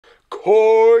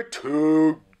Quad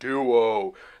Q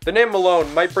Duo. The name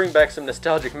alone might bring back some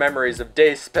nostalgic memories of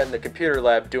days spent in the computer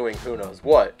lab doing who knows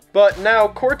what. But now,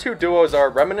 Core 2 Duos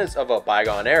are remnants of a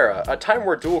bygone era, a time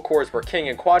where dual cores were king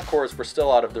and quad cores were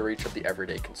still out of the reach of the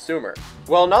everyday consumer.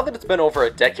 Well, now that it's been over a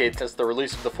decade since the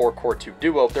release of the 4 Core 2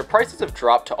 Duo, their prices have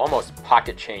dropped to almost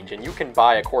pocket change, and you can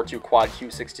buy a Core 2 Quad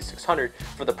Q6600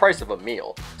 for the price of a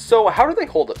meal. So how do they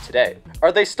hold up today?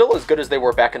 Are they still as good as they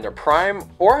were back in their prime,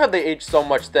 or have they aged so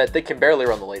much that they can barely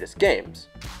run the latest games?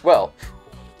 Well,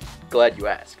 glad you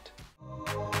asked.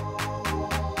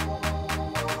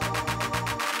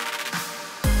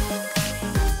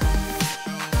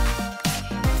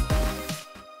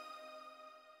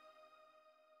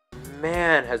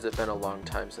 Man, has it been a long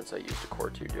time since I used a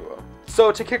Core 2 Duo.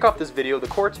 So to kick off this video, the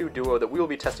Core 2 Duo that we will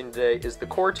be testing today is the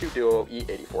Core 2 Duo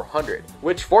E8400,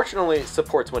 which fortunately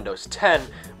supports Windows 10,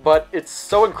 but it's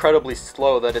so incredibly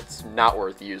slow that it's not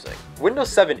worth using.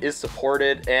 Windows 7 is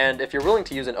supported, and if you're willing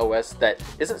to use an OS that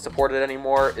isn't supported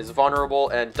anymore, is vulnerable,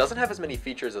 and doesn't have as many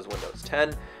features as Windows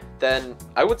 10, then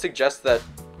I would suggest that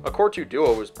a Core 2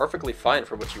 Duo is perfectly fine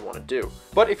for what you want to do.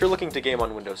 But if you're looking to game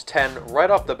on Windows 10,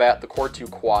 right off the bat, the Core 2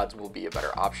 Quads will be a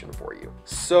better option for you.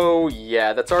 So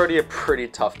yeah, that's already a pretty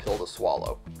tough pill to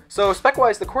swallow. So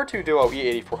spec-wise, the Core 2 Duo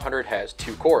E8400 has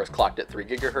 2 cores clocked at 3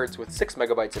 GHz with 6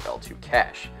 MB of L2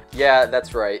 cache. Yeah,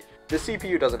 that's right. The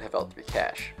CPU doesn't have L3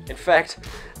 cache. In fact,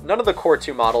 none of the Core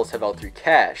 2 models have L3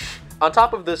 cache. On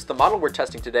top of this, the model we're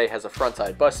testing today has a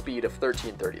frontside bus speed of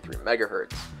 1333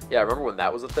 MHz. Yeah, remember when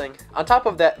that was a thing? On top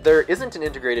of that, there isn't an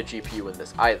integrated GPU in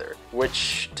this either,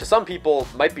 which to some people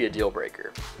might be a deal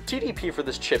breaker. TDP for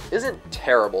this chip isn't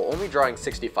terrible, only drawing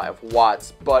 65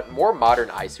 watts, but more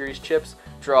modern i-series chips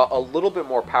draw a little bit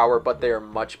more power, but they are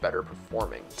much better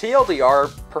performing.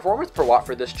 TLDR, performance per watt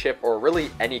for this chip, or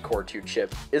really any Core 2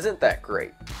 chip, isn't that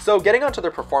great. So getting onto their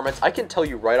performance, I can tell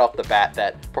you right off the bat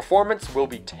that performance will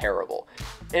be terrible.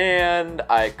 And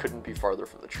I couldn't be farther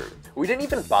from the truth. We didn't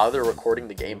even bother recording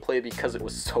the gameplay because it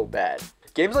was so bad.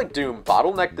 Games like Doom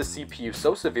bottlenecked the CPU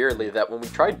so severely that when we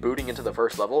tried booting into the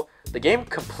first level, the game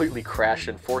completely crashed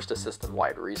and forced a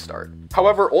system-wide restart.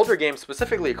 However, older games,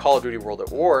 specifically Call of Duty World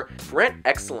at War, ran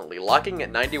excellently, locking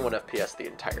at 91 FPS the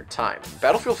entire time.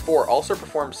 Battlefield 4 also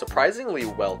performed surprisingly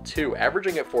well too,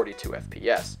 averaging at 42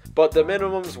 FPS, but the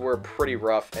minimums were pretty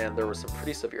rough and there was some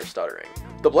pretty severe stuttering.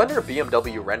 The Blender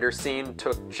BMW render scene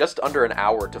took just under an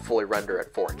hour to fully render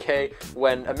at 4K,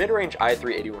 when a mid-range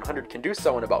i3-8100 can do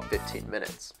so in about 15 minutes.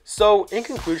 So, in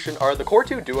conclusion, are the Core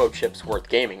 2 Duo chips worth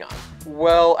gaming on?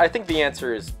 Well, I think the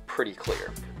answer is pretty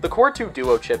clear. The Core 2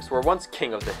 Duo chips were once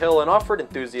king of the hill and offered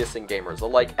enthusiasts and gamers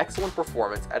alike excellent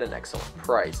performance at an excellent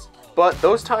price. But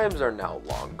those times are now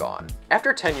long gone.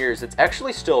 After 10 years, it's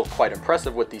actually still quite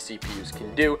impressive what these CPUs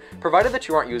can do, provided that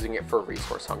you aren't using it for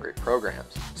resource-hungry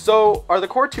programs. So, are the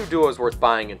Core 2 Duos worth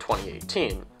buying in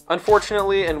 2018?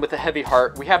 Unfortunately, and with a heavy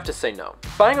heart, we have to say no.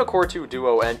 Buying a Core 2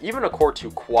 Duo and even a Core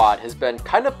 2 Quad has been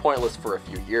kind of pointless for a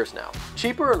few years now.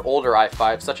 Cheaper and older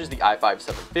i5s such as the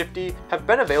i5-750 have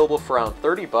been available for around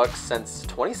 $30 since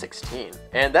 2016,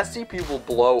 and that CPU will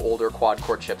blow older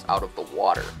quad-core chips out of the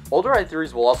water. Older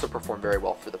i3s will also perform very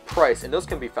well for the price, and those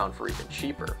can be found for even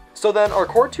cheaper. So then, are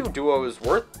Core 2 Duos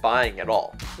worth buying at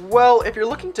all? Well, if you're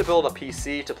looking to build a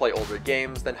PC to play older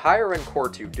games, then higher-end Core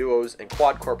 2 Duos and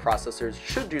quad-core processors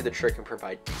should do the trick and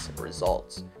provide decent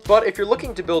results. But if you're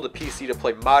looking to build a PC to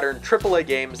play modern AAA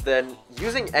games, then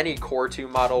using any Core 2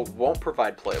 model won't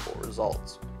provide playable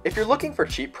results. If you're looking for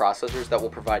cheap processors that will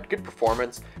provide good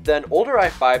performance, then older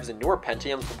i5s and newer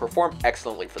Pentiums will perform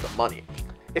excellently for the money.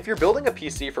 If you're building a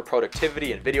PC for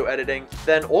productivity and video editing,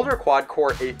 then older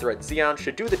quad-core 8-thread Xeon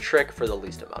should do the trick for the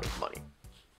least amount of money.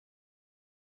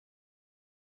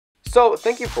 So,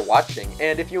 thank you for watching,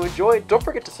 and if you enjoyed, don't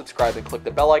forget to subscribe and click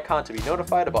the bell icon to be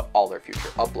notified about all their future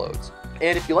uploads.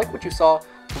 And if you like what you saw,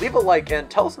 leave a like and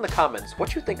tell us in the comments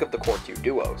what you think of the Core 2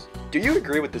 Duos. Do you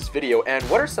agree with this video, and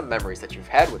what are some memories that you've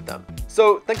had with them?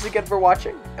 So, thanks again for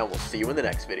watching, and we'll see you in the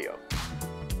next video.